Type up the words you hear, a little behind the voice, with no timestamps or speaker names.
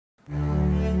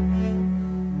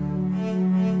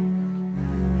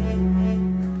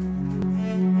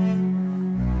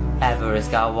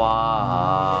Evariste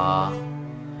Galois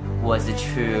was a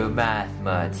true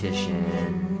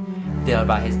mathematician, failed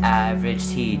by his average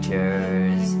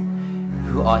teachers,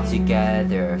 who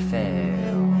altogether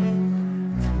failed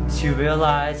to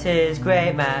realize his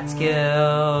great math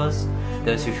skills.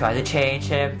 Those who tried to change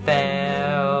him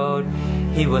failed.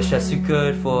 He was just too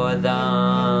good for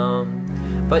them.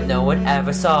 But no one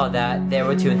ever saw that they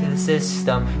were tuned to the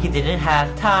system. He didn't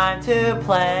have time to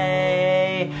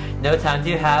play, no time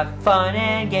to have fun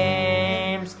and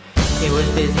games. He was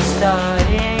busy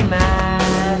studying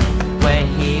math when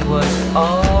he was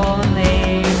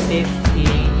only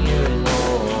 15 years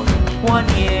old. 1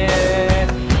 year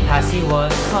past, he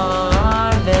was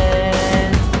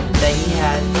convinced that he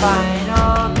had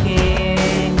final key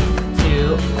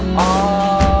to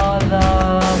all the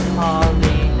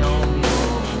polynomials.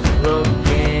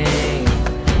 Looking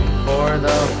for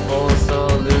the full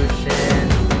solution,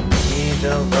 he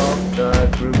developed the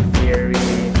group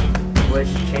theory,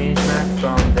 which changed math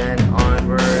from then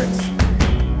onwards.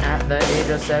 At the age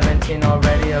of 17,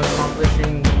 already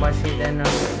accomplishing much, he then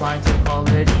applied to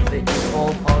college, the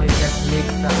École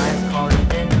Polytechnique, the highest college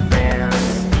in France.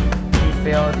 He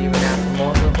failed even after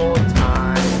multiple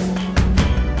times.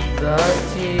 The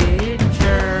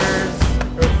teachers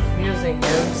refusing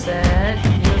him said,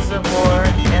 "Use the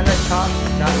board and the chalk,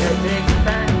 not your big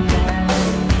fat head,"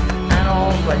 and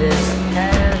all, but his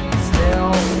head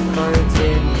still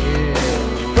continued.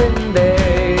 When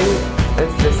they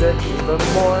insisted even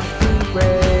more, he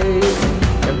raised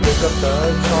and picked up the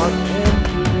chalk and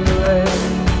threw it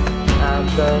at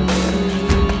the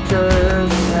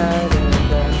teacher's head. And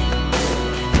then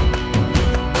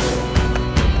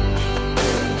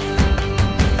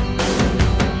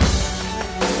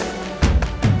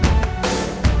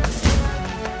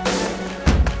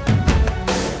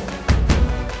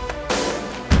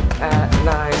at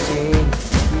 19,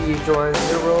 he joins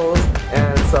the rules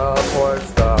and supports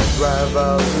the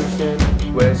revolution,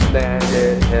 which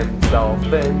landed himself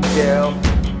in jail,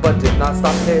 but did not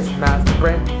stop his math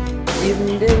brain even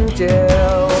in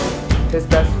jail. His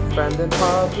best friend then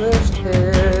published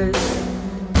his.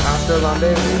 After long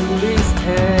they released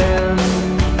him,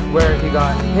 where he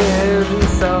got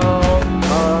himself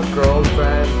a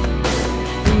girlfriend.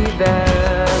 He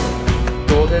then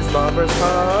told his lover's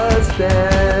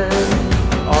husband,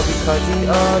 all because he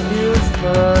abused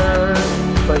her,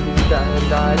 but he then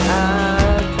died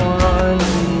at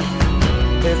 20.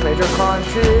 His major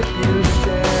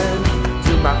contribution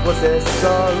to math was his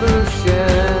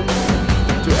solution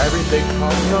to every big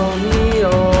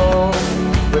polynomial,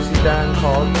 which he then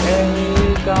called a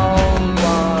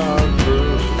Galois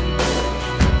group,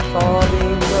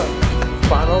 solving the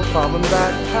final problem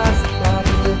that past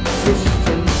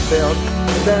mathematicians failed.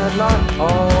 Then not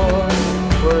all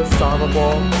were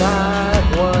solvable that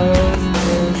way.